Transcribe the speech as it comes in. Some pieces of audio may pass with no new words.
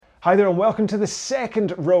Hi there and welcome to the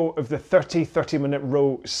second row of the 30-minute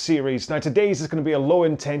row series. Now today's is going to be a low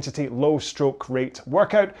intensity, low stroke rate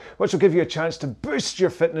workout, which will give you a chance to boost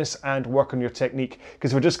your fitness and work on your technique,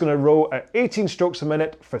 because we're just going to row at 18 strokes a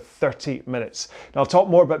minute for 30 minutes. Now I'll talk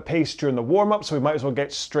more about pace during the warm-up, so we might as well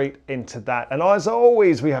get straight into that. And as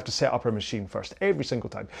always, we have to set up our machine first, every single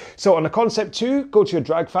time. So on a concept 2, go to your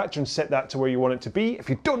drag factor and set that to where you want it to be. If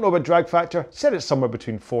you don't know about drag factor, set it somewhere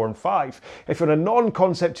between 4 and 5. If you're on a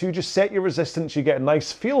non-concept 2, just set your resistance, you get a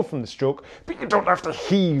nice feel from the stroke, but you don't have to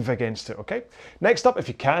heave against it, okay? Next up, if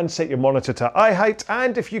you can, set your monitor to eye height,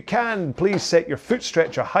 and if you can, please set your foot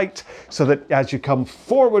stretcher height so that as you come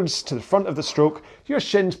forwards to the front of the stroke, your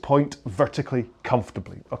shins point vertically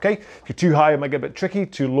comfortably, okay? If you're too high, it might get a bit tricky.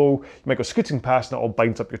 Too low, you might go scooting past and it all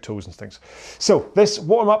binds up your toes and things. So this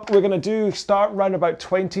warm-up we're gonna do start around about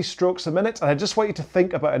 20 strokes a minute, and I just want you to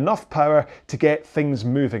think about enough power to get things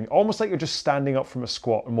moving, almost like you're just standing up from a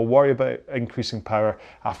squat, and we'll worry about increasing power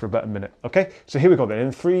after about a minute, okay? So here we go then,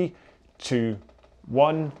 in 3, 2,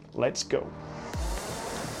 1, let's go.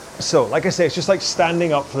 So like I say, it's just like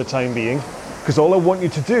standing up for the time being, because all I want you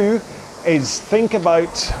to do is think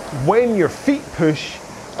about when your feet push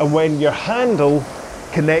and when your handle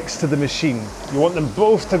connects to the machine. You want them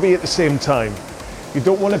both to be at the same time. You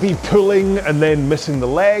don't want to be pulling and then missing the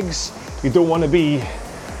legs. You don't want to be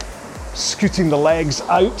scooting the legs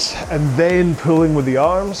out and then pulling with the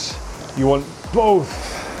arms. You want both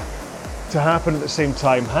to happen at the same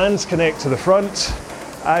time. Hands connect to the front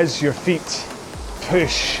as your feet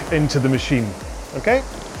push into the machine, okay?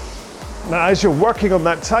 Now as you're working on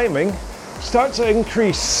that timing, start to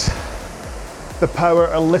increase the power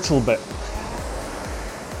a little bit.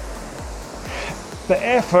 The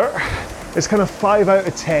effort is kind of 5 out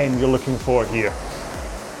of 10 you're looking for here,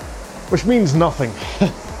 which means nothing.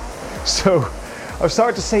 So I've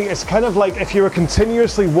started to say it's kind of like if you were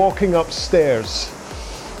continuously walking upstairs.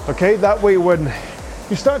 Okay, that way when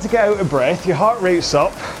you start to get out of breath, your heart rate's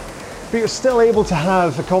up, but you're still able to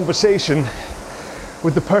have a conversation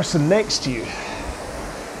with the person next to you.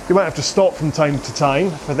 You might have to stop from time to time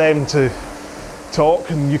for them to talk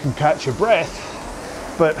and you can catch your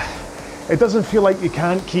breath, but it doesn't feel like you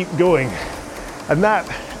can't keep going. And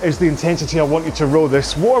that is the intensity I want you to row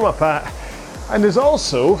this warm-up at. And there's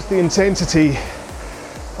also the intensity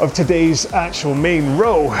of today's actual main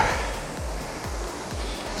row.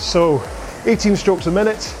 So 18 strokes a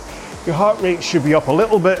minute, your heart rate should be up a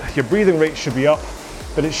little bit, your breathing rate should be up,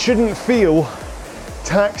 but it shouldn't feel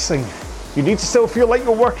taxing. You need to still feel like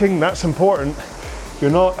you're working, that's important. You're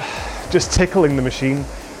not just tickling the machine,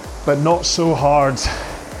 but not so hard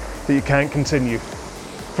that you can't continue.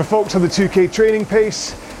 For folks on the 2K training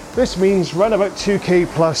pace, this means run about 2K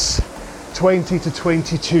plus 20 to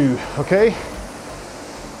 22, okay?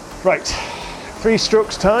 Right, 3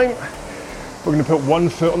 strokes time. We're gonna put 1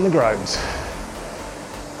 foot on the ground.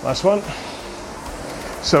 Last one.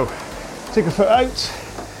 So, take a foot out,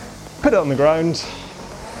 put it on the ground,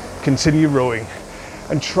 continue rowing,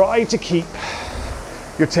 and try to keep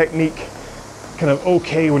your technique kind of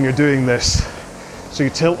okay when you're doing this. So you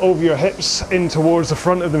tilt over your hips in towards the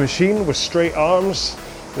front of the machine with straight arms,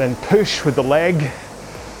 then push with the leg,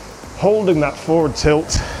 holding that forward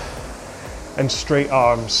tilt, and straight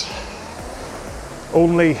arms.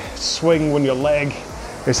 Only swing when your leg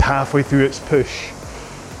is halfway through its push.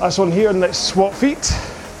 Last one here, and let's swap feet.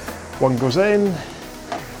 1 goes in,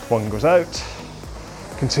 1 goes out.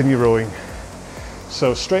 Continue rowing.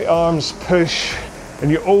 So straight arms, push, and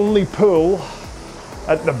you only pull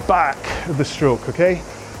at the back of the stroke, okay?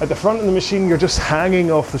 At the front of the machine, you're just hanging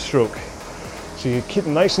off the stroke. So you keep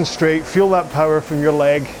them nice and straight, feel that power from your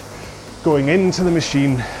leg going into the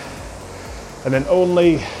machine, and then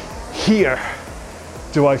only here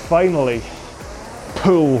do I finally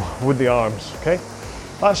pull with the arms, okay?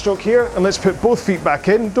 Last stroke here, and let's put both feet back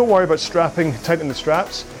in. Don't worry about strapping, tighten the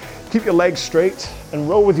straps. Keep your legs straight and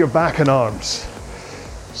row with your back and arms.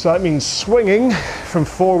 So that means swinging from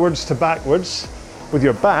forwards to backwards with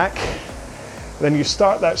your back. Then you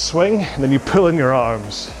start that swing and then you pull in your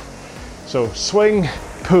arms. So swing,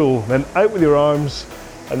 pull, then out with your arms,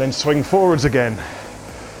 and then swing forwards again.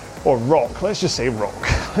 Or rock, let's just say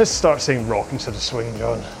rock. Let's start saying rock instead of swing,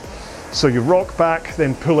 John. So you rock back,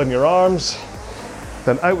 then pull in your arms,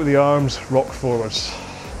 then out with the arms, rock forwards.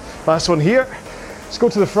 Last one here. Let's go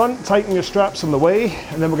to the front, tighten your straps on the way,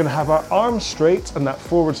 and then we're gonna have our arms straight and that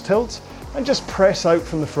forwards tilt, and just press out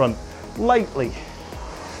from the front, lightly.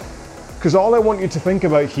 Because all I want you to think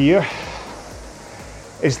about here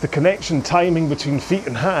is the connection timing between feet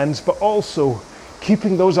and hands, but also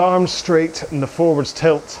keeping those arms straight and the forwards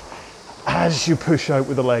tilt as you push out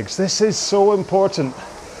with the legs. This is so important.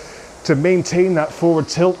 to maintain that forward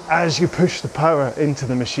tilt as you push the power into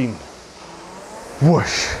the machine.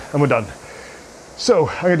 Whoosh, and we're done. So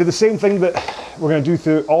I'm gonna do the same thing that we're gonna do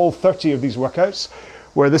through all 30 of these workouts,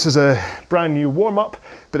 where this is a brand new warm up,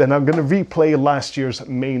 but then I'm gonna replay last year's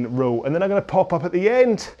main row, and then I'm gonna pop up at the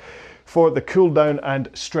end for the cool down and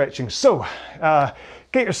stretching. So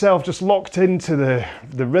get yourself just locked into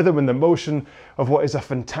the rhythm and the motion of what is a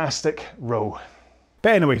fantastic row.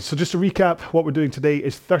 But anyway, so just to recap, what we're doing today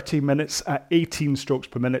is 30 minutes at 18 strokes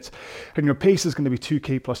per minute, and your pace is going to be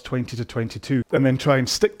 2k plus 20 to 22, and then try and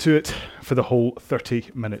stick to it for the whole 30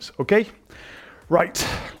 minutes, okay? Right,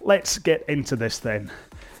 let's get into this then.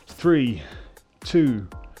 3, 2,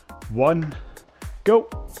 1, go.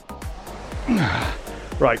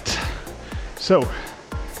 Right, so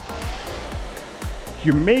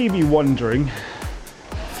you may be wondering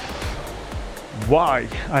why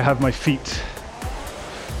I have my feet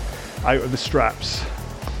out of the straps.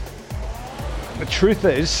 The truth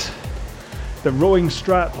is that rowing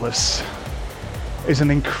strapless is an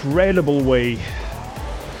incredible way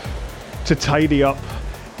to tidy up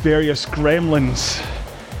various gremlins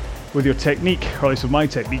with your technique, or at least with my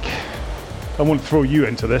technique. I won't throw you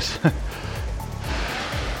into this.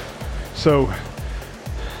 So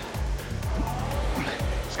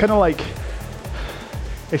it's kind of like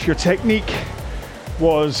if your technique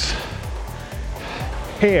was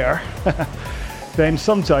hair, then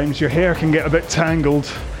sometimes your hair can get a bit tangled,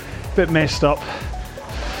 a bit messed up.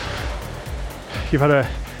 You've had a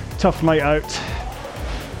tough night out,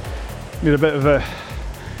 need a bit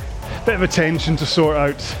of attention to sort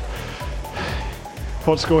out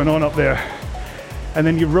what's going on up there, and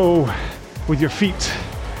then you row with your feet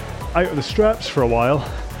out of the straps for a while,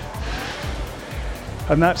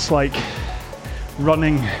 and that's like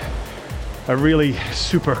running a really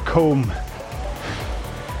super comb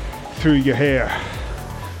through your hair.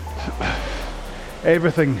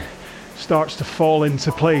 Everything starts to fall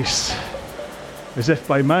into place as if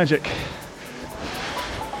by magic.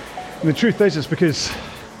 And the truth is, it's because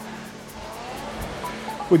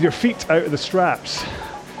with your feet out of the straps,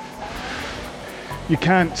 you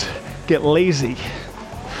can't get lazy,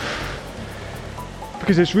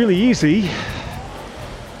 because it's really easy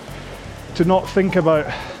to not think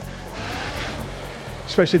about,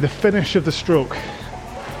 especially the finish of the stroke,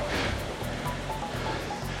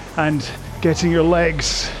 and getting your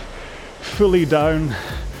legs fully down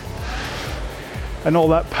and all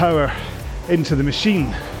that power into the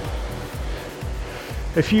machine.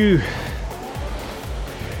 If you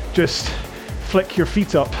just flick your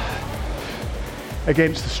feet up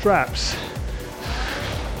against the straps,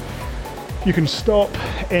 you can stop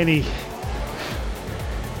any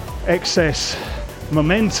excess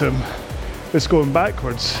momentum that's going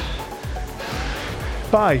backwards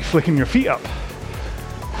by flicking your feet up.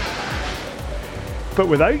 But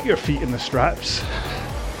without your feet in the straps,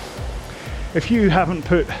 if you haven't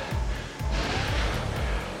put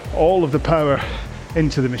all of the power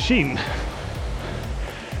into the machine,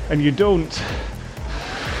 and you don't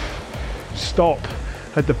stop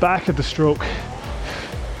at the back of the stroke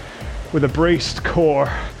with a braced core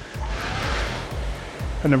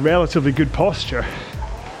and a relatively good posture,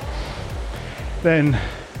 then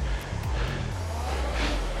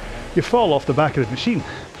you fall off the back of the machine.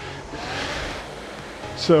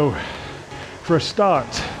 So for a start,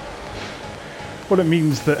 what it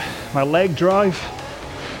means that my leg drive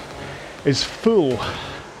is full,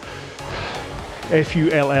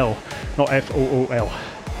 F-U-L-L, not F-O-O-L.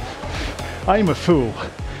 I'm a fool.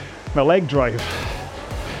 My leg drive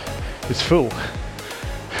is full.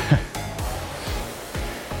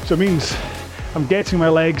 So it means I'm getting my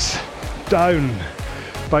legs down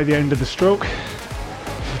by the end of the stroke.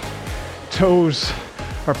 Toes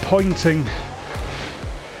are pointing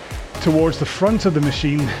towards the front of the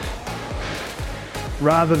machine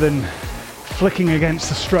rather than flicking against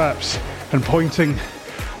the straps and pointing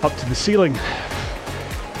up to the ceiling,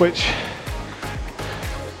 which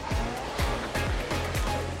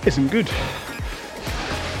isn't good.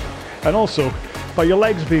 And also, by your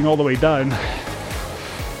legs being all the way down,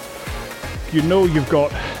 you know you've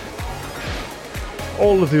got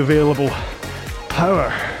all of the available power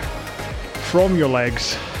from your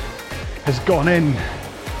legs has gone in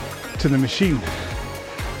to the machine.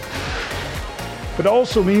 But it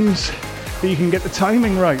also means that you can get the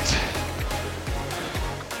timing right,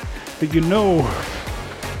 that you know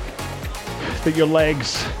that your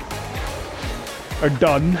legs are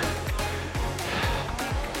done.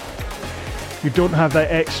 You don't have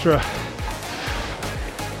that extra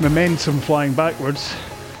momentum flying backwards.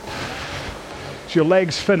 So your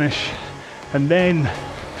legs finish, and then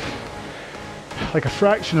like a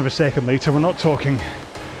fraction of a second later, we're not talking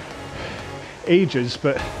ages,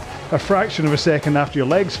 but a fraction of a second after your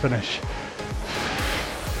legs finish,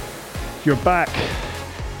 your back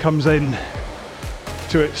comes in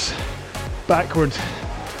to its backward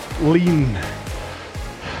lean.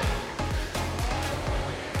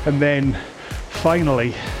 And then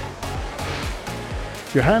finally,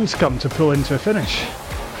 your hands come to pull into a finish.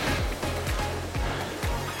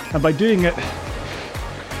 And by doing it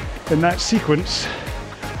in that sequence,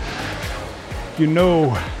 you know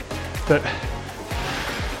that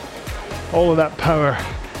all of that power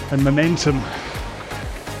and momentum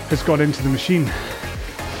has gone into the machine.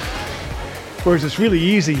 Whereas it's really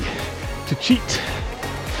easy to cheat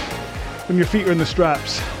when your feet are in the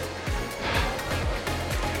straps.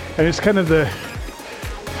 And it's kind of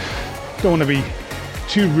don't want to be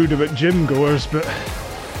too rude about gym goers, but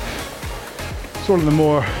it's one of the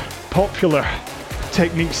more popular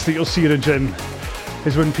techniques that you'll see in a gym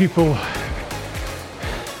is when people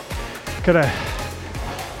kind of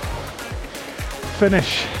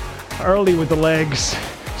finish early with the legs,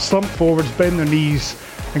 slump forwards, bend their knees,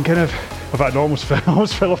 and kind of, in fact, I almost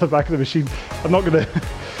fell off the back of the machine. I'm not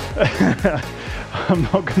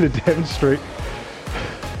gonna demonstrate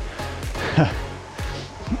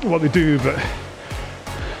what they do, but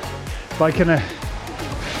by kind of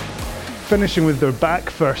finishing with their back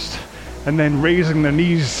first and then raising their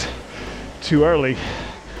knees too early,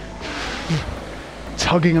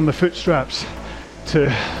 tugging on the foot straps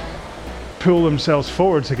to pull themselves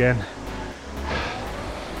forwards again.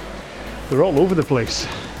 They're all over the place.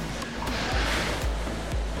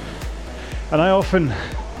 And I often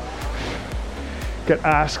get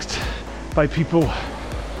asked by people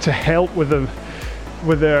to help with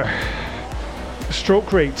their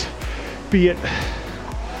stroke rate, be it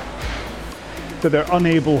that they're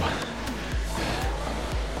unable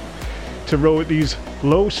to row at these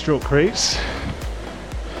low stroke rates,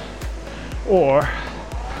 or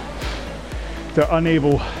they're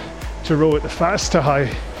unable to row at the faster,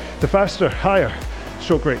 higher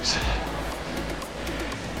stroke rates.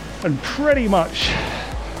 And pretty much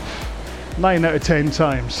 9 out of 10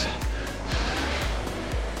 times,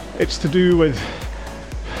 it's to do with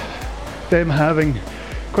them having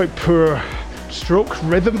quite poor stroke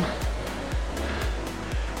rhythm.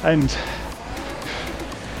 And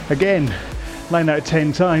again, 9 out of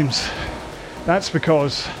 10 times, that's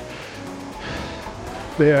because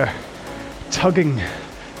they're tugging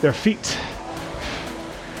their feet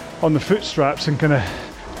on the foot straps and kind of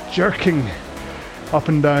jerking up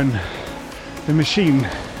and down the machine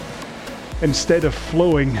instead of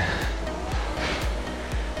flowing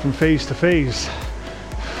from phase to phase.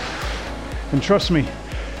 And trust me,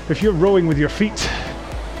 if you're rowing with your feet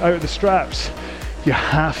out of the straps, you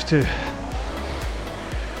have to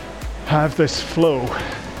have this flow,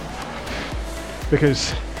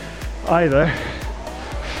 because either,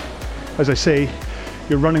 as I say,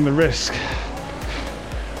 you're running the risk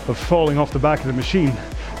of falling off the back of the machine,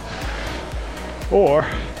 or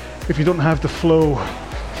if you don't have the flow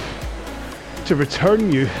to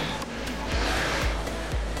return you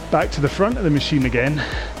back to the front of the machine again,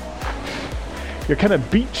 you're kind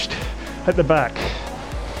of beached at the back.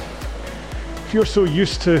 If you're so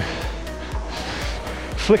used to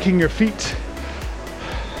flicking your feet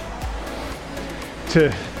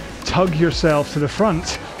to tug yourself to the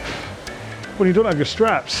front when you don't have your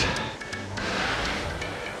straps,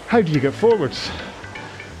 how do you get forwards?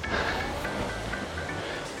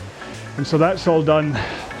 And so that's all done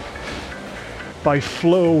by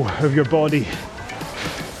flow of your body,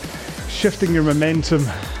 shifting your momentum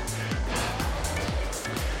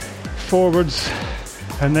forwards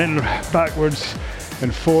and then backwards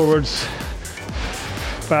and forwards,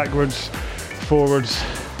 backwards, forwards,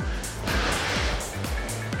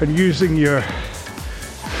 and using your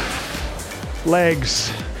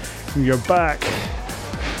legs and your back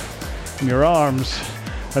and your arms,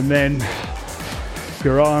 and then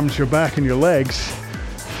your arms, your back and your legs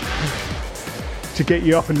to get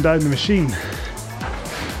you up and down the machine.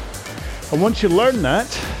 And once you learn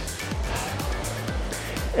that,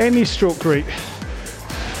 any stroke rate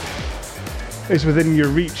is within your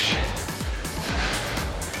reach.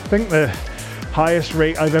 I think the highest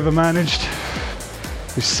rate I've ever managed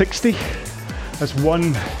is 60. That's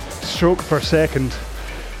 1 stroke per second.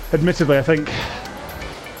 Admittedly, I think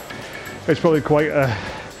it's probably quite a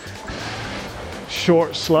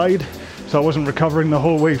short slide, so I wasn't recovering the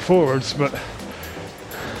whole way forwards, but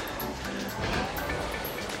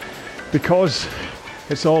because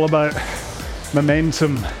it's all about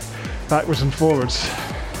momentum backwards and forwards,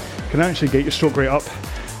 you can actually get your stroke rate up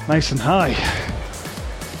nice and high.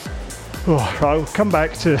 Oh, I'll come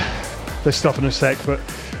back to this stuff in a sec, but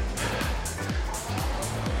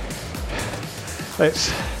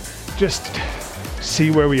let's just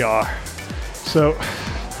see where we are. So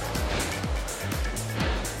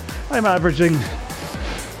I'm averaging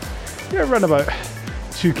around about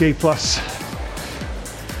 2k plus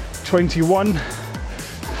 21,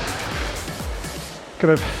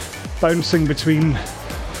 kind of bouncing between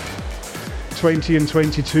 20 and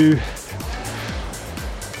 22.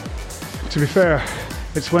 To be fair,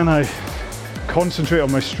 it's when I concentrate on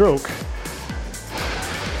my stroke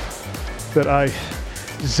that I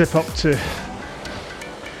zip up to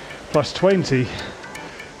plus 20,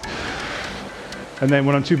 and then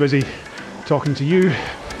when I'm too busy talking to you,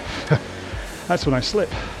 that's when I slip.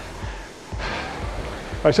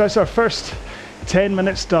 Right, so that's our first 10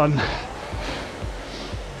 minutes done.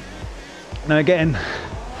 Now again,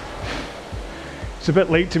 it's a bit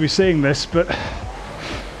late to be saying this, but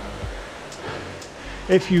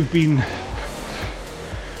if you've been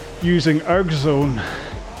using ErgZone,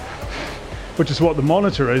 which is what the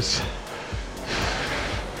monitor is,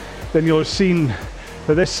 then you'll have seen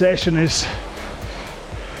that this session is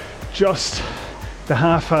just the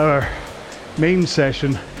half-hour main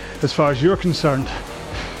session as far as you're concerned,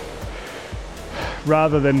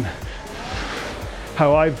 rather than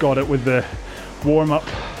how I've got it with the warm-up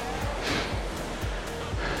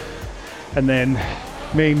and then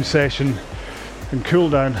main session and cool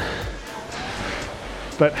down.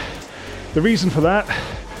 But the reason for that,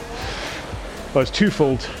 well, it's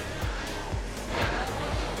twofold.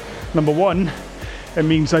 Number one, it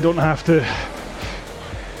means I don't have to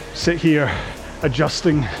sit here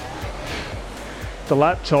adjusting the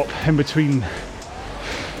laptop in between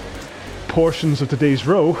portions of today's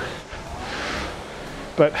row.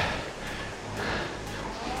 But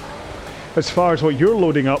as far as what you're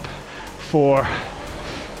loading up for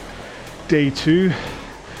day 2,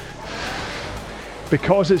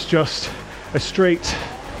 because it's just a straight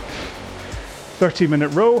 30-minute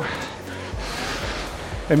row,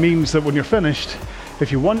 it means that when you're finished,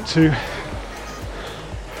 if you want to,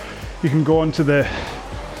 you can go onto the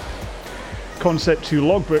Concept 2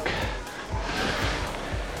 logbook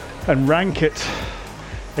and rank it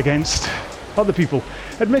against other people.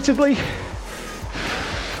 Admittedly,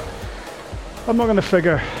 I'm not going to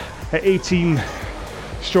figure at 18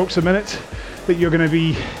 strokes a minute that you're going to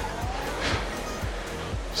be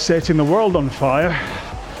setting the world on fire,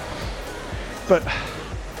 but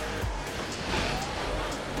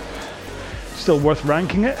still worth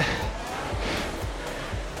ranking it.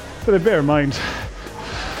 But bear in mind,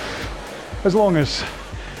 as long as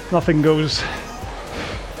nothing goes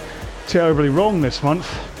terribly wrong this month,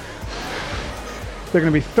 there are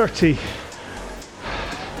going to be 30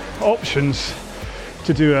 options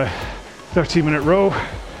to do a 30-minute row,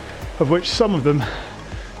 of which some of them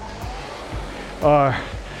are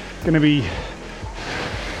going to be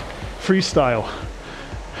freestyle.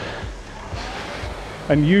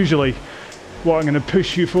 And usually what I'm going to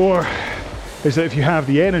push you for is that if you have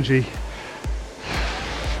the energy,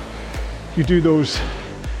 you do those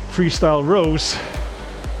freestyle rows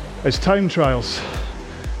as time trials.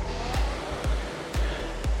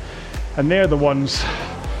 And they're the ones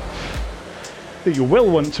that you will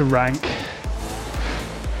want to rank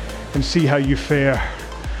and see how you fare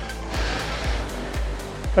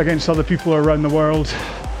against other people around the world,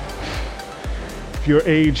 your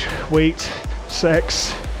age, weight,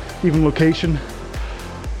 sex, even location.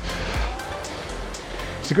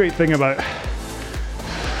 It's a great thing about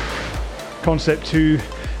Concept 2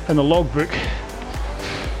 and the logbook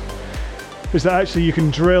is that actually you can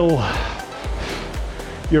drill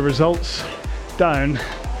your results down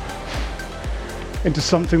into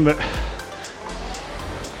something that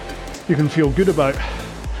you can feel good about.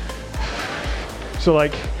 So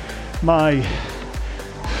like my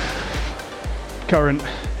current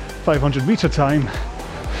 500 meter time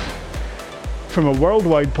from a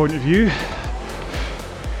worldwide point of view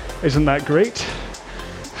isn't that great.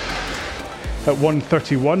 At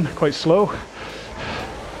 1:31, quite slow.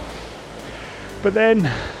 But then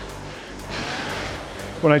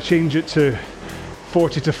when I change it to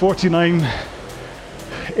 40 to 49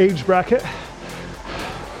 age bracket,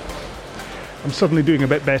 I'm suddenly doing a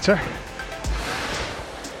bit better.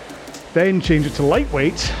 Then change it to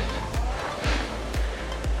lightweight,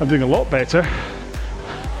 I'm doing a lot better.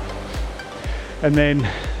 And then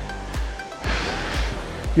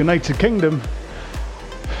United Kingdom,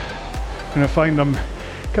 and I find I'm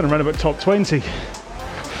kind of around about top 20.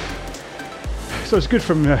 So it's good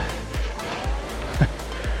from an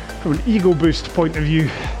ego boost point of view.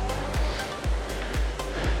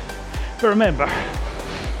 But remember,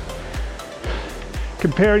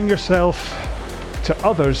 comparing yourself to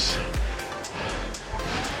others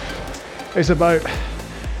is about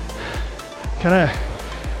kind of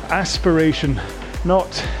aspiration,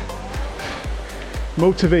 not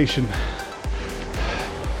motivation.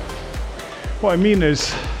 What I mean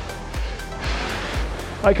is,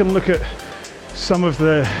 I can look at some of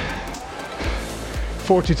the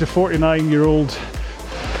 40 to 49-year-old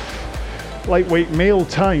lightweight male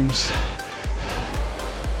times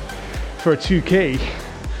for a 2K,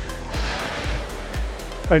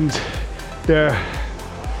 and they're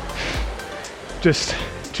just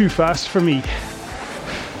too fast for me.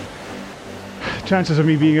 Chances of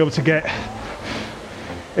me being able to get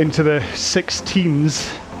into the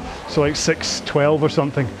 16s, so like 6:12 or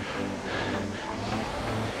something,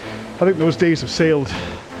 I think those days have sailed,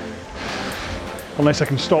 unless I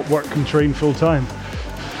can stop work and train full time.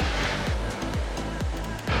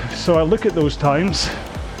 So I look at those times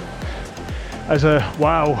as a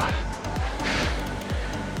wow,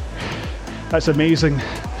 that's amazing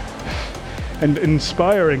and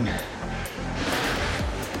inspiring,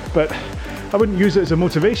 but I wouldn't use it as a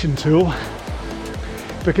motivation tool,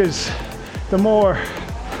 because the more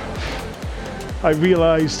I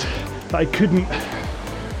realised that I couldn't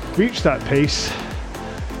reach that pace,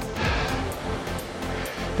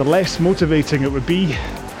 the less motivating it would be,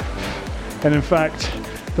 and in fact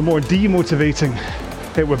the more demotivating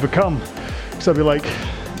it would become, because I'd be like,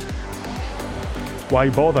 why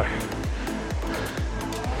bother?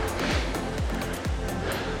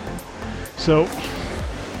 So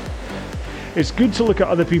it's good to look at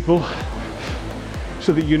other people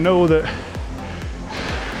so that you know that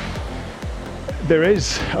there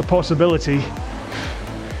is a possibility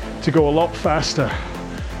to go a lot faster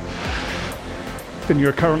than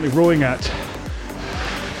you're currently rowing at.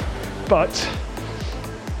 But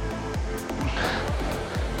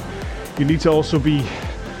you need to also be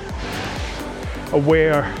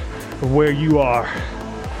aware of where you are.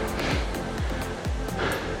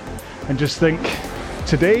 And just think,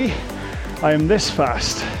 today I am this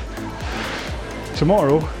fast.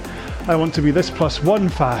 Tomorrow I want to be this +1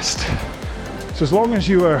 fast. So as long as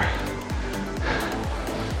you are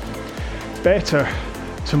better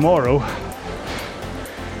tomorrow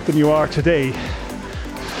than you are today,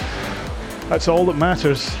 that's all that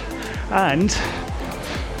matters. And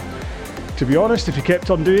to be honest, if you kept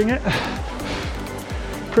on doing it,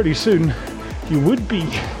 pretty soon you would be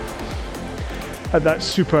at that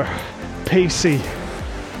super pacey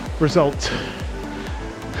result.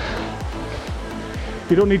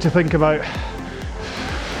 You don't need to think about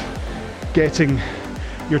getting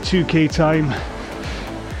your 2K time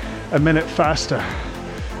a minute faster.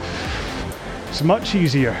 It's much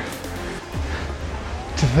easier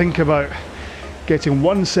to think about getting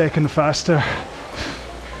 1 second faster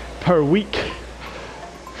per week.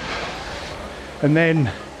 And then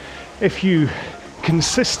if you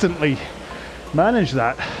consistently manage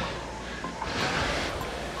that,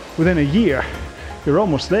 within a year, you're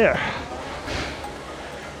almost there.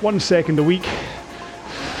 1 second a week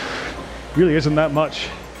really isn't that much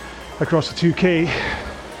across the 2K.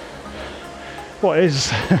 What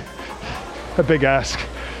is a big ask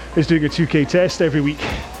is doing a 2K test every week.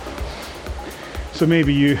 So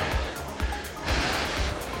maybe you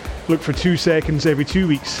look for 2 seconds every 2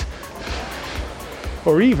 weeks,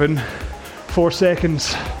 or even 4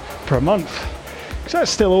 seconds per month, because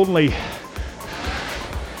that's still only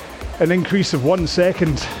an increase of 1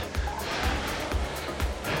 second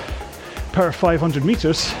per 500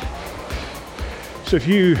 meters. So if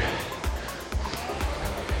you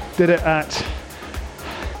did it at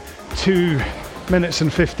 2 minutes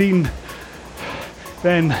and 15,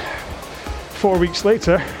 then 4 weeks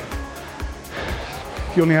later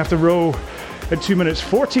you only have to row at 2 minutes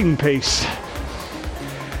 14 pace,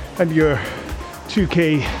 and your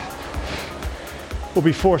 2K will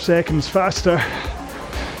be 4 seconds faster,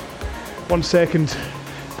 1 second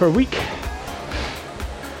per week.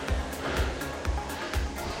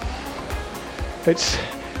 It's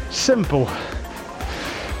simple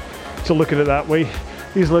to look at it that way.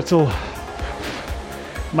 These little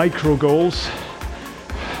micro goals.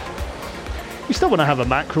 You still want to have a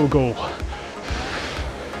macro goal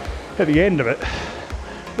at the end of it,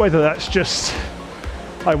 whether that's just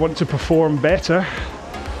I want to perform better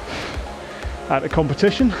at a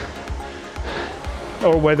competition,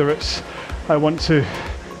 or whether it's I want to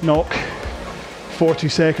knock 40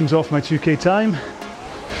 seconds off my 2K time.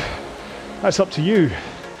 That's up to you,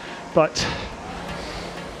 but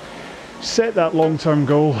set that long-term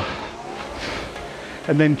goal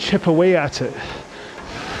and then chip away at it,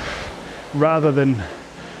 rather than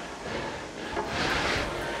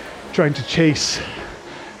trying to chase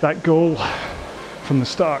that goal from the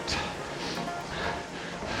start.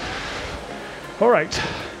 All right,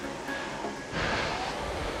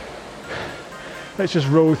 let's just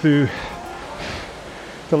roll through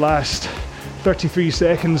the last 33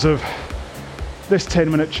 seconds of this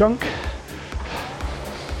 10-minute chunk,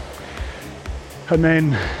 and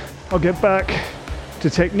then I'll get back to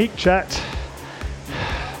technique chat.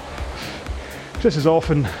 Just as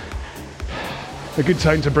often a good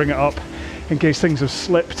time to bring it up in case things have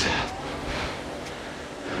slipped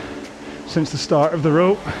since the start of the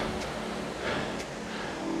rope.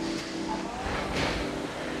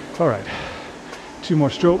 All right, 2 more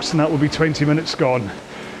strokes and that will be 20 minutes gone.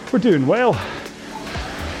 We're doing well.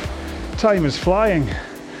 Time is flying.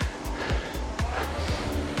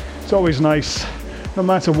 It's always nice, no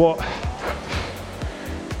matter what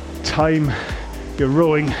time you're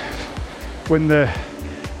rowing, when the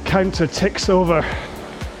counter ticks over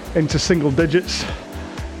into single digits.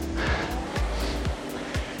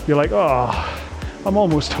 You're like, oh, I'm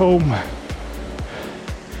almost home.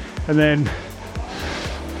 And then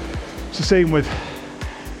it's the same with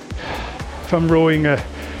if I'm rowing a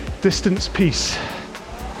distance piece.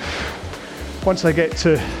 Once I get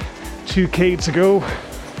to 2K to go,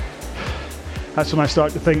 that's when I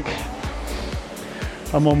start to think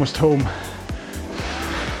I'm almost home.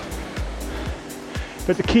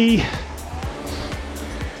 But the key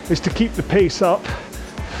is to keep the pace up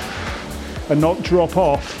and not drop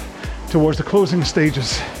off towards the closing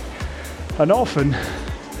stages. And often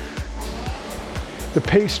the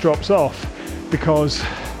pace drops off because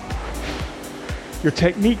your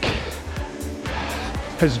technique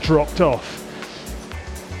has dropped off.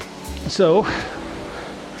 So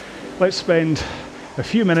let's spend a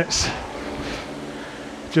few minutes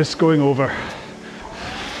just going over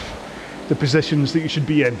the positions that you should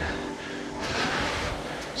be in.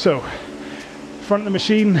 So, front of the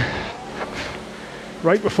machine,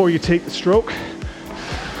 right before you take the stroke,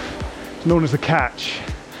 it's known as the catch,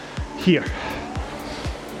 here.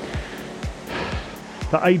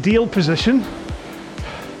 The ideal position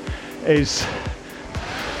is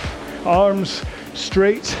arms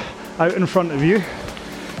straight out in front of you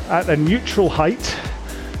at a neutral height,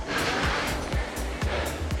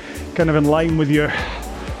 kind of in line with your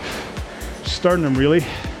sternum really,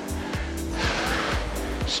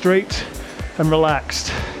 straight and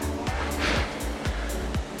relaxed,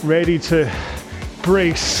 ready to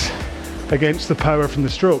brace against the power from the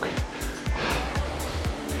stroke.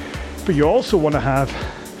 But you also want to have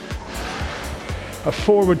a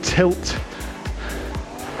forward tilt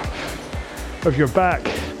of your back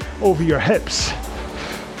over your hips.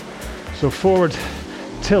 So forward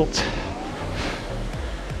tilt,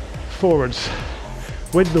 forwards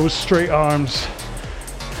with those straight arms,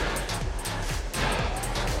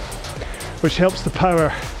 which helps the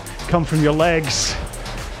power come from your legs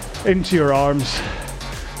into your arms,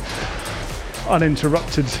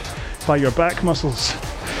 uninterrupted by your back muscles.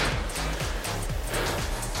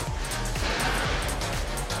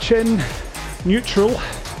 Chin neutral,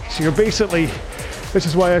 so you're basically, this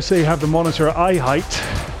is why I say have the monitor at eye height,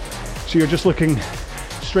 so you're just looking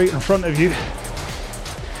straight in front of you.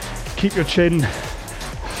 Keep your chin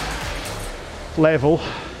level.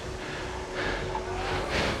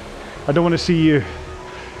 I don't want to see you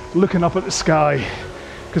looking up at the sky,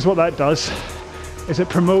 because what that does is it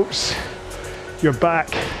promotes your back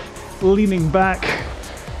leaning back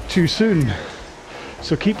too soon.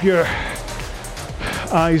 So keep your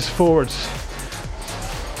eyes forwards,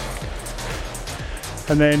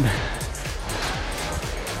 and then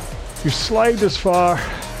you slide as far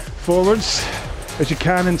forwards as you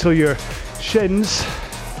can until your shins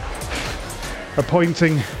are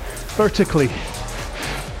pointing vertically.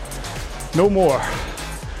 No more.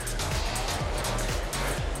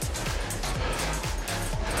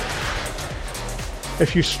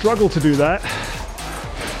 If you struggle to do that,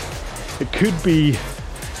 it could be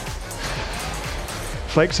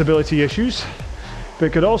flexibility issues, but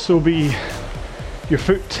it could also be your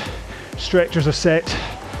foot stretchers are set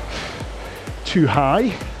too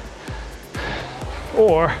high,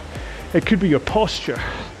 or it could be your posture.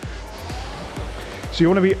 So you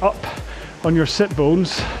want to be up on your sit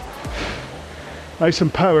bones, nice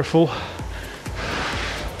and powerful,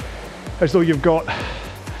 as though you've got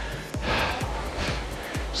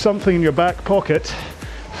something in your back pocket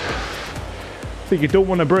that you don't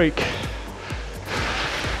want to break.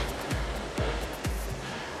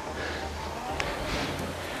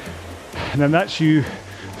 And then that's you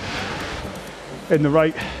in the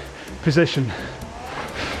right position.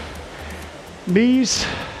 Knees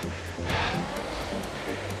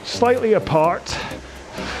slightly apart.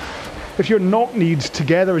 if you're knock kneed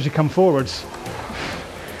together as you come forwards,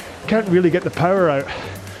 you can't really get the power out.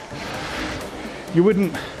 You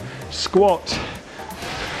wouldn't squat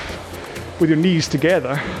with your knees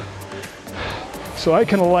together. So I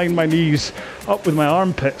can align my knees up with my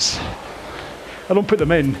armpits. I don't put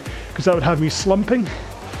them in because that would have me slumping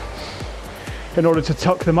in order to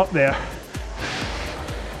tuck them up there.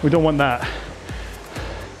 We don't want that.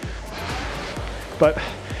 But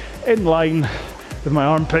in line with my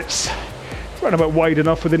armpits, around about wide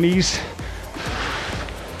enough with the knees.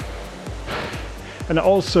 And it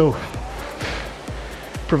also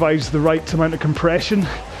provides the right amount of compression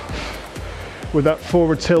with that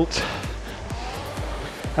forward tilt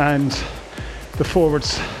and the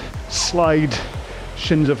forwards slide,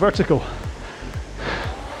 shins at vertical.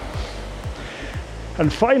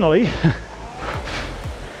 And finally,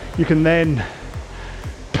 you can then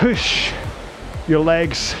push your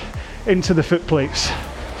legs into the foot plates.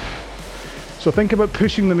 So think about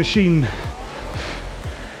pushing the machine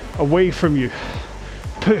away from you.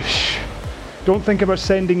 Push. Don't think about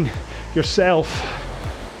sending yourself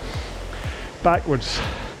backwards.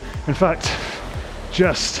 In fact,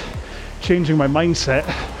 just changing my mindset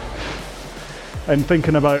and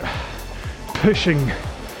thinking about pushing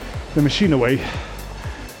the machine away.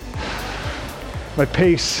 My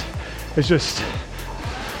pace is just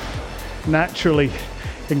naturally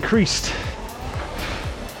increased.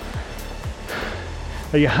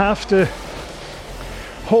 Now you have to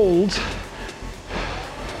hold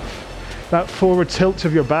that forward tilt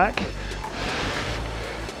of your back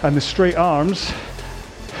and the straight arms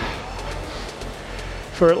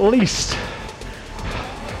for at least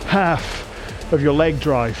half of your leg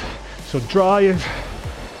drive. So drive,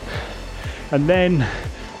 and then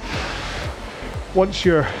once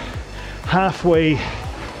you're halfway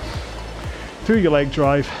through your leg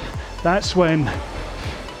drive, that's when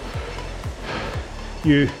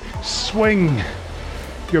you swing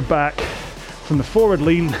your back from the forward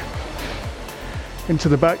lean into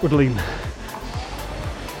the backward lean.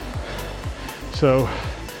 So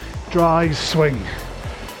drive, swing,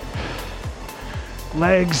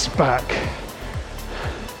 legs back,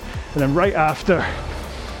 and then right after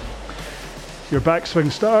your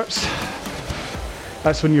backswing starts,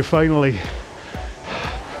 that's when you finally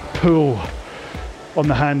pull on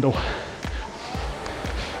the handle.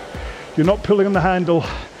 You're not pulling on the handle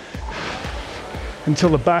until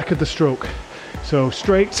the back of the stroke. So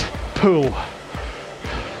straight, pull.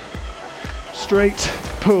 Straight,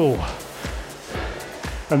 pull.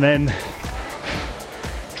 And then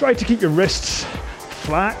try to keep your wrists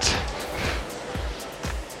flat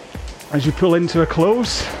as you pull into a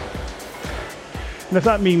close. And if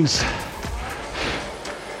that means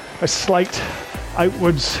a slight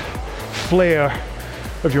outwards flare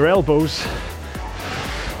of your elbows,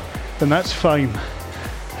 then that's fine.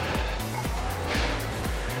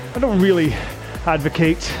 I don't really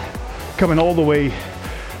advocate coming all the way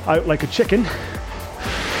out like a chicken,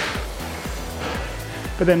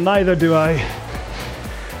 but then neither do I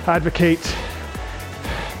advocate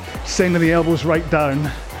sending the elbows right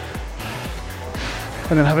down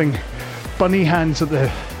and then having bunny hands at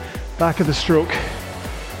the back of the stroke.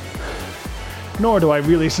 Nor do I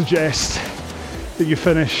really suggest that you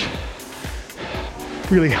finish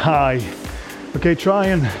really high. Okay, try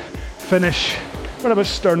and finish right about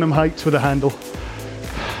sternum height with a handle.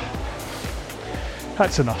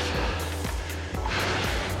 That's enough.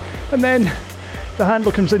 And then the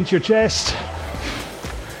handle comes into your chest,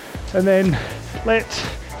 and then let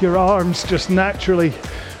your arms just naturally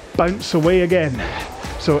bounce away again.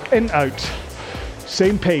 So in, out,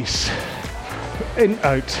 same pace, in,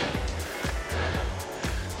 out.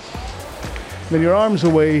 Then your arms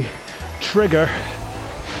away, trigger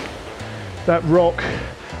that rock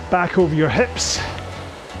back over your hips.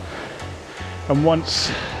 And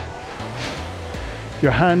once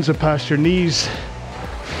your hands are past your knees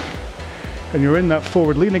and you're in that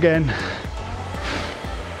forward lean again,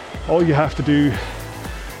 all you have to do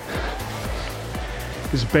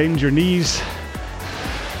is bend your knees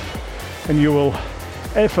and you will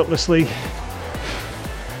effortlessly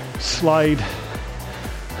slide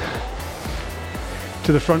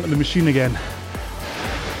to the front of the machine again.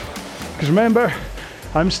 Because remember,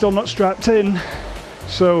 I'm still not strapped in,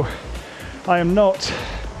 so I am not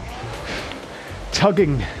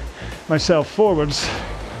tugging myself forwards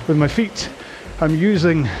with my feet. I'm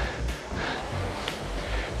using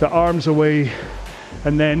the arms away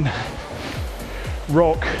and then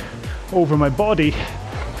rock over my body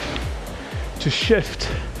to shift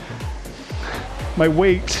my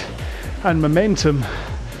weight and momentum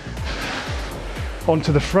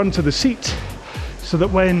onto the front of the seat, so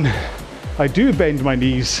that when I do bend my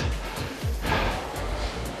knees,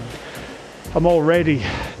 I'm already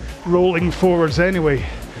rolling forwards anyway,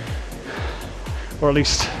 or at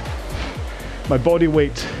least my body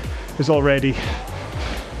weight is already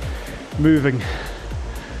moving.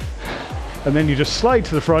 And then you just slide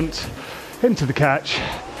to the front, into the catch,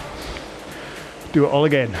 do it all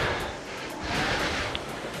again.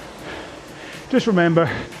 Just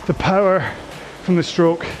remember, the power from the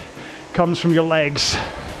stroke comes from your legs.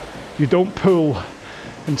 You don't pull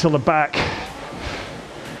until the back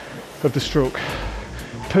of the stroke.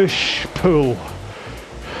 Push, pull.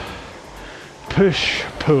 Push,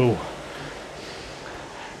 pull.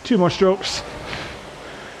 2 more strokes.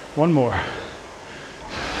 1 more.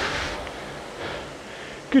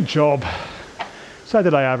 Good job. So how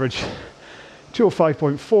did I average?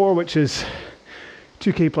 205.4, which is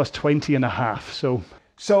 2K plus 20 and a half.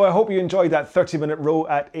 So I hope you enjoyed that 30-minute row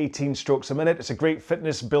at 18 strokes a minute. It's a great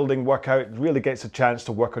fitness building workout. It really gets a chance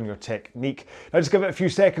to work on your technique. Now just give it a few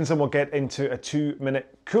seconds and we'll get into a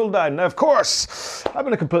 2-minute cool down. Now of course, I'm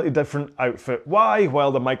in a completely different outfit. Why?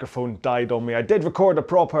 Well, the microphone died on me. I did record a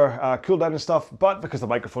proper cool down and stuff, but because the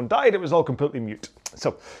microphone died, it was all completely mute.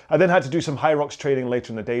 So I then had to do some Hyrox training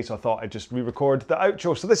later in the day, so I thought I'd just re-record the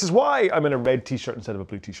outro. So this is why I'm in a red t-shirt instead of a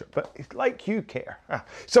blue t-shirt, but like you care.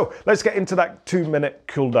 So let's get into that 2-minute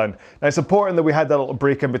cool down. Now it's important that we had that little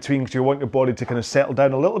break in between because you want your body to kind of settle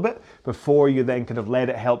down a little bit before you then kind of let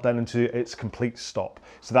it help down into its complete stop.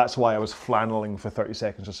 So that's why I was flanneling for 30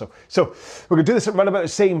 seconds or so. So we're gonna do this at around about the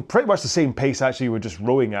same, pretty much the same pace actually we're just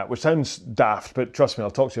rowing at, which sounds daft, but trust me,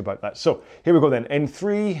 I'll talk to you about that. So here we go then, in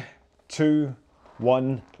 3, 2,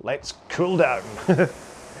 1, let's cool down.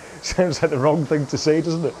 Sounds like the wrong thing to say,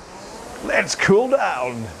 doesn't it? Let's cool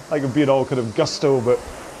down. Like I'm being all kind of gusto, but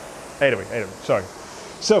anyway, sorry.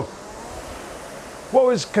 So, what I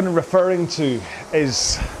was kind of referring to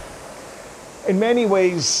is, in many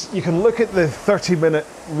ways, you can look at the 30-minute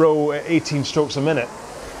row at 18 strokes a minute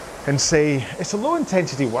and say, it's a low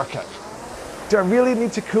intensity workout. Do I really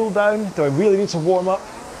need to cool down? Do I really need to warm up?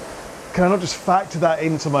 Can I not just factor that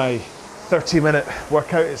into my 30-minute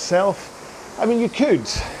workout itself? I mean, you could,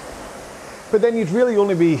 but then you'd really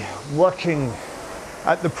only be working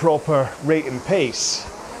at the proper rate and pace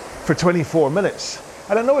for 24 minutes.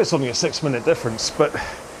 And I know it's only a 6-minute difference, but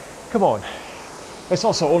come on, it's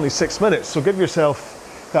also only 6 minutes. So give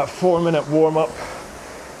yourself that 4-minute warm up,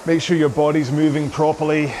 make sure your body's moving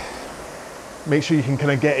properly, make sure you can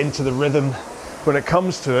kind of get into the rhythm when it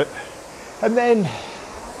comes to it. And then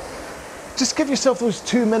just give yourself those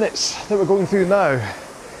 2 minutes that we're going through now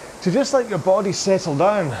to just let your body settle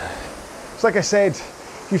down. So like I said,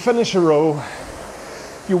 you finish a row,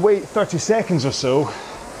 you wait 30 seconds or so,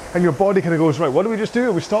 and your body kind of goes, right, what do we just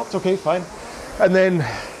do? We stopped, okay, fine. And then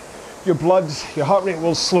your heart rate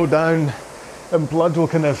will slow down and blood will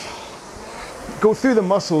kind of go through the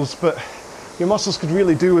muscles, but your muscles could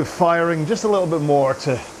really do with firing just a little bit more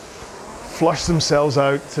to flush themselves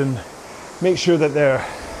out and make sure that they're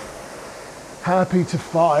happy to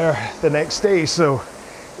fire the next day. So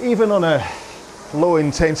even on a low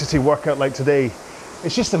intensity workout like today,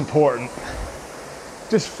 it's just important,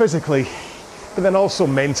 just physically, but then also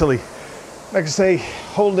mentally. Like I say,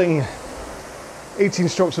 holding 18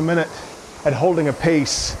 strokes a minute and holding a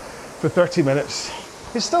pace for 30 minutes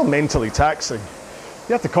is still mentally taxing.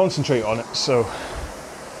 You have to concentrate on it, so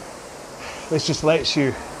this just lets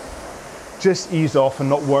you just ease off and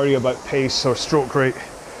not worry about pace or stroke rate.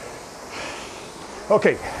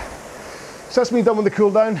 Okay, so that's me done with the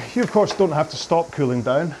cool down. You of course don't have to stop cooling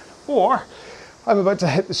down, or I'm about to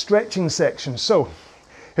hit the stretching section. So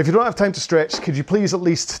if you don't have time to stretch, could you please at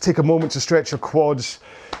least take a moment to stretch your quads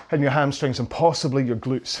and your hamstrings and possibly your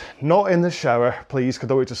glutes? Not in the shower, please, because I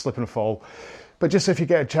don't want you to slip and fall. But just if you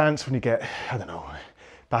get a chance when you get, I don't know,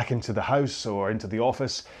 back into the house or into the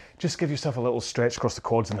office, just give yourself a little stretch across the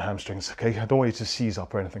quads and the hamstrings, okay? I don't want you to seize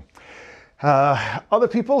up or anything. Other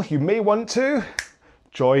people, you may want to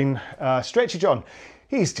join Stretchy John.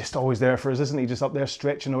 He's just always there for us, isn't he? Just up there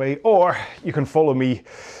stretching away. Or you can follow me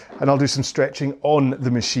and I'll do some stretching on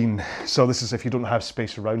the machine. So this is if you don't have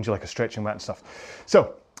space around you, like a stretching mat and stuff.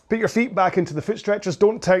 So put your feet back into the foot stretchers.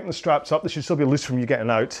 Don't tighten the straps up. They should still be loose from you getting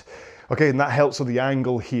out. Okay, and that helps with the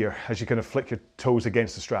angle here as you kind of flick your toes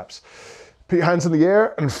against the straps. Put your hands in the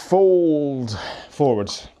air and fold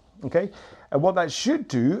forwards, okay? And what that should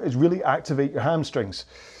do is really activate your hamstrings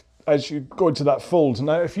as you go into that fold.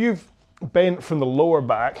 Now, if you've bent from the lower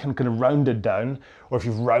back and kind of rounded down, or if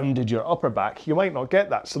you've rounded your upper back, you might not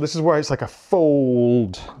get that. So this is where it's like a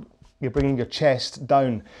fold. You're bringing your chest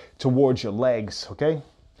down towards your legs, okay?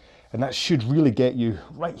 And that should really get you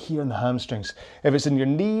right here in the hamstrings. If it's in your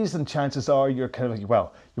knees, then chances are you're kind of,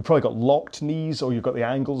 well, you've probably got locked knees or you've got the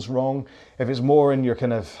angles wrong. If it's more in your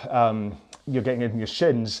kind of, you're getting in your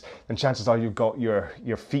shins, then chances are you've got your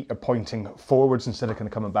feet are pointing forwards instead of kind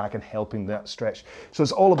of coming back and helping that stretch. So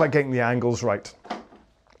it's all about getting the angles right.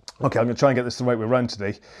 Okay, I'm going to try and get this the right way around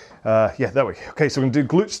today. Yeah, that way. Okay, so we're going to do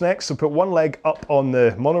glutes next. So put one leg up on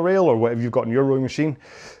the monorail or whatever you've got in your rowing machine.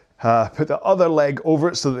 Put the other leg over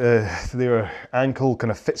it so that your ankle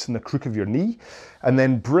kind of fits in the crook of your knee. And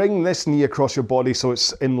then bring this knee across your body so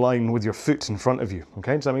it's in line with your foot in front of you.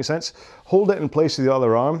 Okay, does that make sense? Hold it in place with the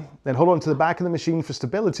other arm. Then hold on to the back of the machine for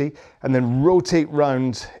stability. And then rotate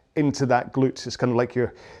round into that glute. It's kind of like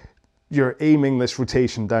you're aiming this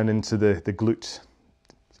rotation down into the glute.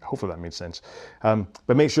 Hopefully that made sense.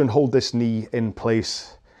 But make sure and hold this knee in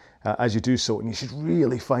place as you do so, and you should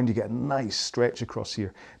really find you get a nice stretch across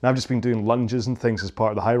here. Now I've just been doing lunges and things as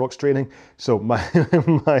part of the Hyrox training, so my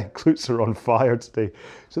glutes are on fire today.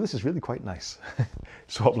 So this is really quite nice.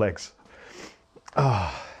 Swap legs.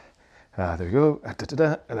 There we go.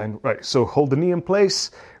 And then, right, so hold the knee in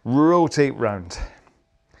place, rotate round.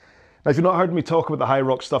 Now, if you've not heard me talk about the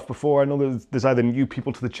Hyrox stuff before, I know there's either new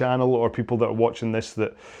people to the channel or people that are watching this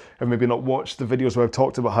that have maybe not watched the videos where I've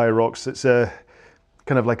talked about Hyrox. It's a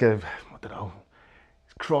kind of like a, I don't know,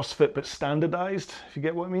 CrossFit but standardized, if you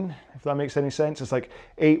get what I mean, if that makes any sense. It's like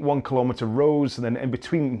 8 1-kilometer rows, and then in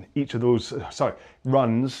between each of those,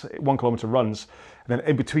 runs, 1 kilometer runs, and then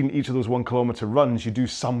in between each of those 1 kilometer runs, you do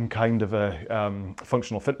some kind of a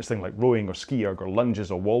functional fitness thing like rowing or ski erg or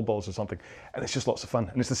lunges or wall balls or something. And it's just lots of fun.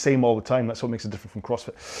 And it's the same all the time. That's what makes it different from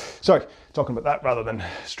CrossFit. Sorry, talking about that rather than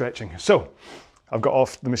stretching. So I've got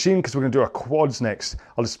off the machine because we're going to do our quads next.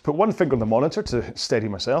 I'll just put one finger on the monitor to steady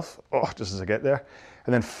myself, just as I get there.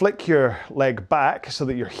 And then flick your leg back so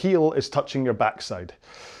that your heel is touching your backside.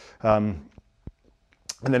 And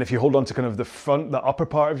then if you hold on to kind of the upper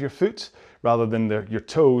part of your foot, rather than your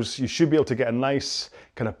toes, you should be able to get a nice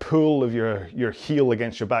kind of pull of your heel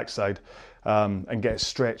against your backside and get a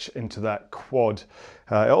stretch into that quad.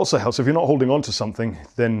 It also helps if you're not holding on to something,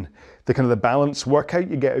 then the kind of the balance workout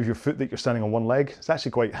you get of your foot that you're standing on one leg, it's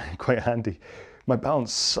actually quite handy. My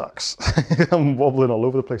balance sucks. I'm wobbling all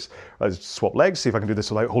over the place. Let's swap legs, see if I can do this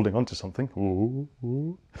without holding on to something.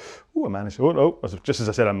 Ooh, I managed. Oh no, just as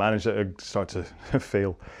I said, I managed it to start to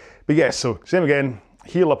fail. But yeah, so same again.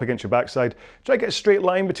 Heel up against your backside. Try to get a straight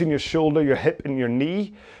line between your shoulder, your hip, and your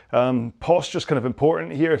knee. Posture's kind of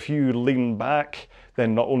important here. If you lean back,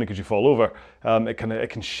 then not only could you fall over, it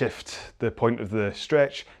can shift the point of the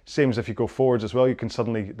stretch. Same as if you go forwards as well. You can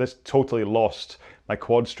suddenly, this totally lost my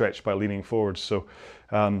quad stretch by leaning forwards. So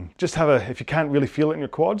just if you can't really feel it in your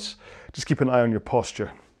quads, just keep an eye on your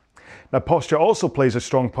posture. Now posture also plays a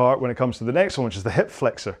strong part when it comes to the next one, which is the hip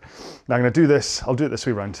flexor. Now I'm going to do this, I'll do it this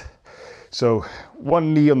way round. So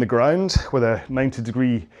one knee on the ground with a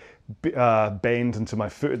 90-degree bend into my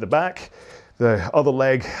foot at the back. The other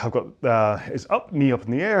leg I've got is up, knee up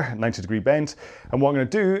in the air, 90-degree bend. And what I'm going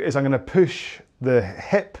to do is I'm going to push the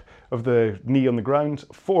hip of the knee on the ground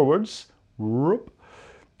forwards.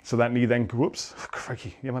 So that knee then, whoops,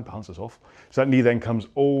 crikey, yeah, my balance is off. So that knee then comes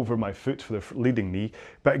over my foot for the leading knee.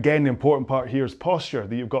 But again, the important part here is posture,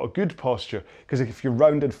 that you've got a good posture. Because if you're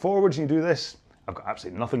rounded forwards and you do this, I've got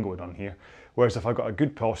absolutely nothing going on here. Whereas if I've got a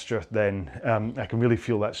good posture, then I can really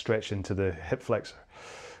feel that stretch into the hip flexor.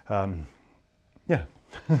 Yeah,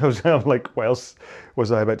 I'm like, what else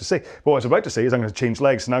was I about to say? What I was about to say is I'm going to change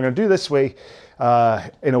legs. Now I'm going to do this way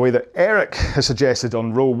in a way that Eric has suggested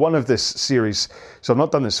on row 1 of this series. So I've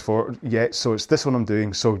not done this yet, so it's this one I'm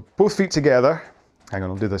doing. So both feet together. Hang on,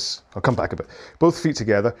 I'll do this. I'll come back a bit. Both feet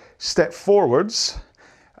together. Step forwards.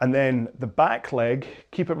 And then the back leg,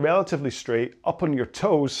 keep it relatively straight, up on your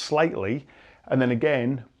toes slightly, and then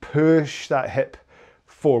again, push that hip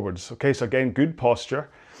forwards. Okay, so again, good posture.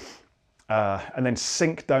 And then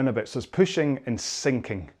sink down a bit. So it's pushing and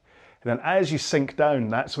sinking. And then as you sink down,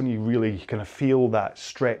 that's when you really kind of feel that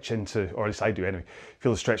stretch into, or at least I do anyway,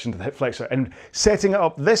 feel the stretch into the hip flexor. And setting it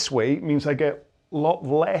up this way means I get a lot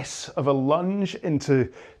less of a lunge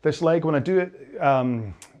into this leg when I do it.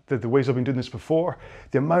 The ways I've been doing this before,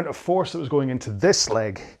 the amount of force that was going into this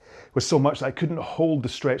leg was so much that I couldn't hold the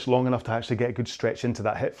stretch long enough to actually get a good stretch into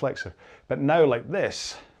that hip flexor. But now like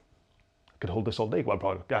this, I could hold this all day. Well,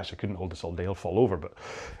 probably, gosh, I couldn't hold this all day, I'll fall over, but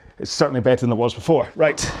it's certainly better than it was before.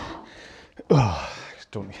 Right. I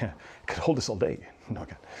could hold this all day. No, I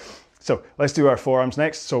can't. So let's do our forearms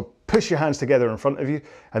next. So push your hands together in front of you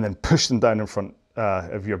and then push them down in front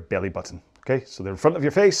of your belly button. Okay, so they're in front of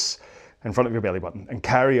your face. in front of your belly button and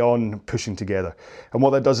carry on pushing together. And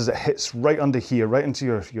what that does is it hits right under here, right into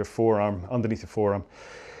your forearm, underneath your forearm,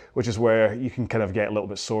 which is where you can kind of get a little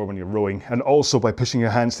bit sore when you're rowing. And also by pushing your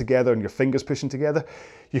hands together and your fingers pushing together,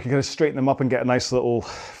 you can kind of straighten them up and get a nice little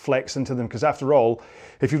flex into them. Because after all,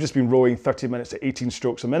 if you've just been rowing 30 minutes at 18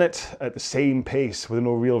 strokes a minute at the same pace with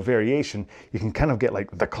no real variation, you can kind of get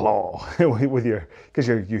like the claw with because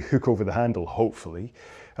you hook over the handle, hopefully.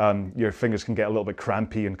 Your fingers can get a little bit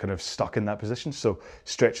crampy and kind of stuck in that position. So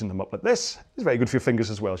stretching them up like this is very good for your fingers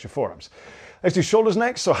as well as your forearms. Let's do shoulders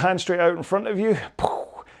next. So hands straight out in front of you.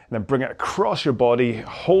 And then bring it across your body,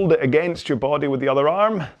 hold it against your body with the other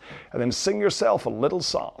arm, and then sing yourself a little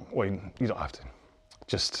song. Well, you don't have to.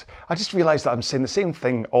 I just realized that I'm saying the same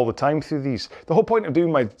thing all the time through these. The whole point of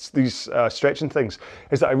doing these stretching things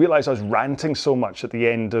is that I realized I was ranting so much at the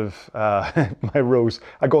end of my rows.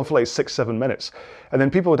 I'd go on for like 6-7 minutes. And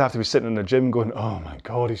then people would have to be sitting in the gym going, oh my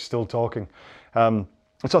God, he's still talking.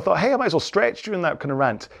 And so I thought, hey, I might as well stretch during that kind of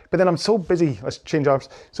rant. But then I'm so busy, let's change arms,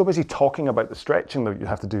 so busy talking about the stretching that you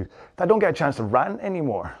have to do, that I don't get a chance to rant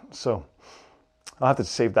anymore. So I'll have to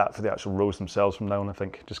save that for the actual rows themselves from now on, I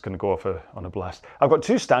think. Just going to go off on a blast. I've got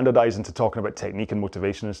too standardized into talking about technique and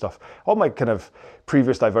motivation and stuff. All my kind of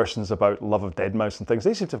previous diversions about love of deadmau5 and things,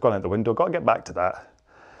 they seem to have gone out the window. Got to get back to that.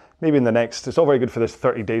 Maybe in the next, it's all very good for this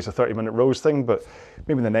 30 days or 30-minute rows thing, but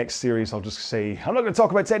maybe in the next series I'll just say, I'm not going to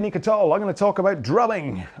talk about technique at all. I'm going to talk about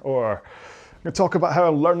drumming, or I'm going to talk about how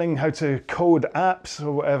I'm learning how to code apps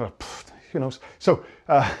or whatever. Who knows? So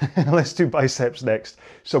let's do biceps next.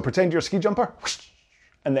 So pretend you're a ski jumper,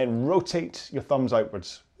 and then rotate your thumbs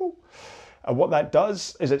outwards. And what that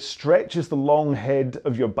does is it stretches the long head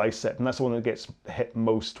of your bicep, and that's the one that gets hit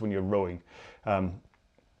most when you're rowing.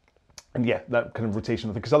 And yeah, that kind of rotation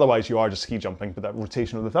of the, because otherwise you are just ski jumping, but that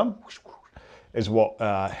rotation of the thumb is what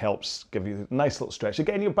helps give you a nice little stretch.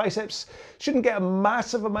 Again, your biceps shouldn't get a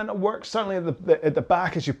massive amount of work. Certainly at the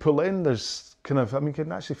back as you pull in, there's kind of, you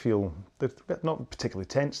can actually feel they're not particularly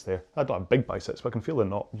tense there. I don't have big biceps, but I can feel they're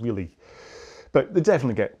not really, but they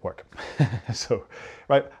definitely get work. So,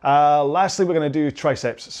 right, lastly, we're going to do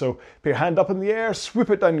triceps. So put your hand up in the air, swoop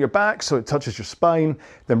it down your back so it touches your spine,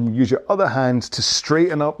 then use your other hand to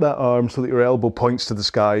straighten up that arm so that your elbow points to the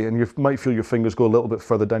sky, and you might feel your fingers go a little bit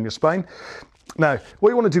further down your spine. Now,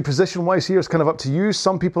 what you want to do position-wise here is kind of up to you.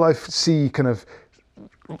 Some people I see kind of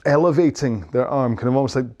elevating their arm, kind of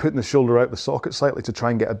almost like putting the shoulder out the socket slightly to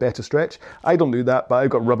try and get a better stretch. I don't do that, but I've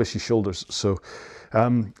got rubbishy shoulders, so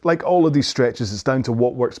like all of these stretches, it's down to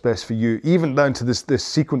what works best for you, even down to this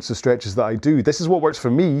sequence of stretches that I do. This is what works for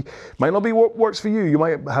me, might not be what works for you. You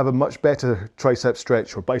might have a much better tricep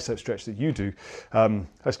stretch or bicep stretch that you do.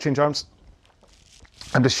 Let's change arms.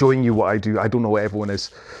 I'm just showing you what I do. I don't know what everyone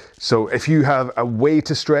is. So if you have a way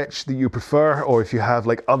to stretch that you prefer, or if you have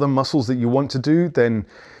like other muscles that you want to do, then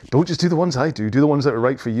don't just do the ones I do. Do the ones that are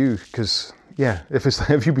right for you, because yeah, if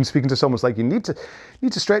you've been speaking to someone who's like, you need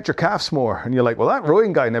to stretch your calves more, and you're like, well, that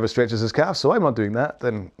rowing guy never stretches his calves, so I'm not doing that,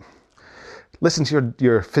 then listen to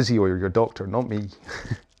your physio or your doctor, not me.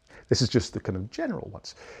 This is just the kind of general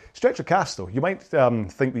ones. Stretch your calves though. You might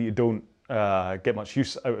think that you don't get much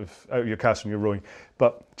use out of your calves when you're rowing,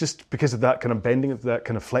 but just because of that kind of bending, that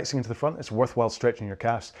kind of flexing into the front, it's worthwhile stretching your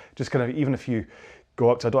calves. Just kind of, even if you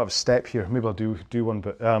go up to, I don't have a step here, maybe I'll do one,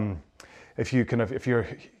 but if you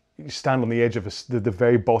stand on the edge of the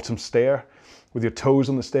very bottom stair with your toes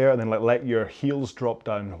on the stair, and then let your heels drop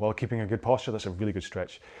down while keeping a good posture, that's a really good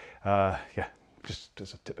stretch. Yeah, just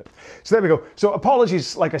as a tidbit. So there we go. So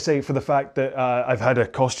apologies, like I say, for the fact that I've had a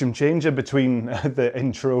costume change in between the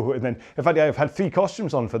intro, and then in fact I've had 3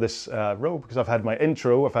 costumes on for this row, because I've had my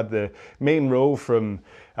intro, I've had the main row from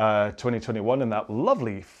 2021 in that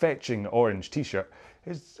lovely fetching orange t-shirt.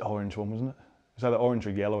 It's the orange one, wasn't it? Was that orange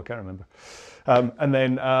or yellow? I can't remember. And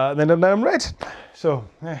then now I'm red. So,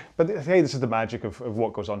 but hey, this is the magic of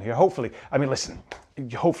what goes on here. Hopefully, I mean, listen,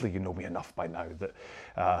 hopefully you know me enough by now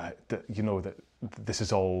that you know that this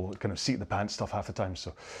is all kind of seat in the pants stuff half the time.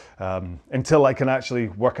 So until I can actually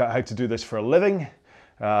work out how to do this for a living,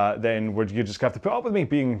 then you just have to put up with me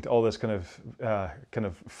being all this kind of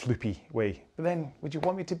floopy way. But then, would you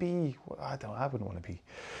want me to be? Well, I wouldn't want to be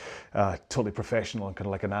totally professional and kind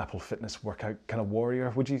of like an Apple Fitness workout kind of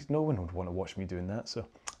warrior. Would you? No one would want to watch me doing that. So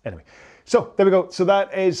anyway, so there we go. So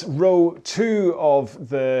that is row 2 of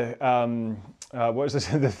the what is this?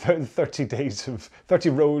 The 30 days of 30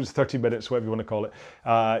 rows, 30 minutes, whatever you want to call it.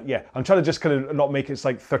 Yeah, I'm trying to just kind of not make it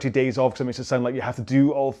like 30 days off, because it makes it sound like you have to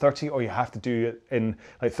do all 30 or you have to do it in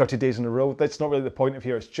like 30 days in a row. That's not really the point of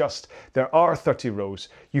here. It's just there are 30 rows.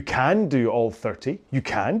 You can do all 30. You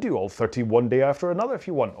can do all 30 one day after another if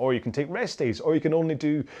you want, or you can take rest days, or you can only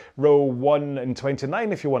do row 1 and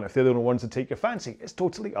 29 if you want, if they're the only ones that take your fancy. It's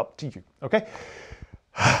totally up to you, okay?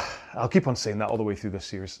 I'll keep on saying that all the way through this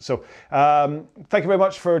series. So thank you very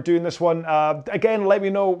much for doing this one. Again, let me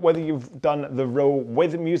know whether you've done the row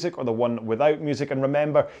with music or the one without music. And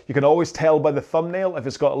remember, you can always tell by the thumbnail if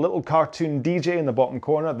it's got a little cartoon DJ in the bottom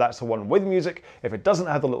corner, that's the one with music. If it doesn't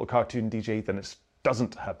have the little cartoon DJ, then it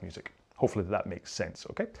doesn't have music. Hopefully that makes sense,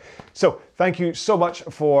 okay? So thank you so much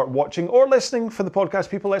for watching or listening for the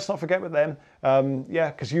podcast people. Let's not forget about them.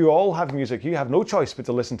 Yeah, because you all have music. You have no choice but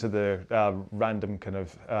to listen to the random kind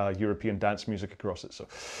of European dance music across it. So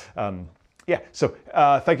yeah, so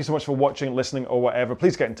thank you so much for watching, listening, or whatever.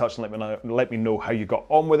 Please get in touch and let me know how you got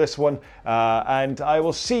on with this one. And I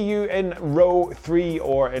will see you in row 3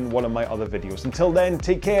 or in one of my other videos. Until then,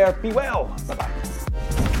 take care, be well, bye-bye.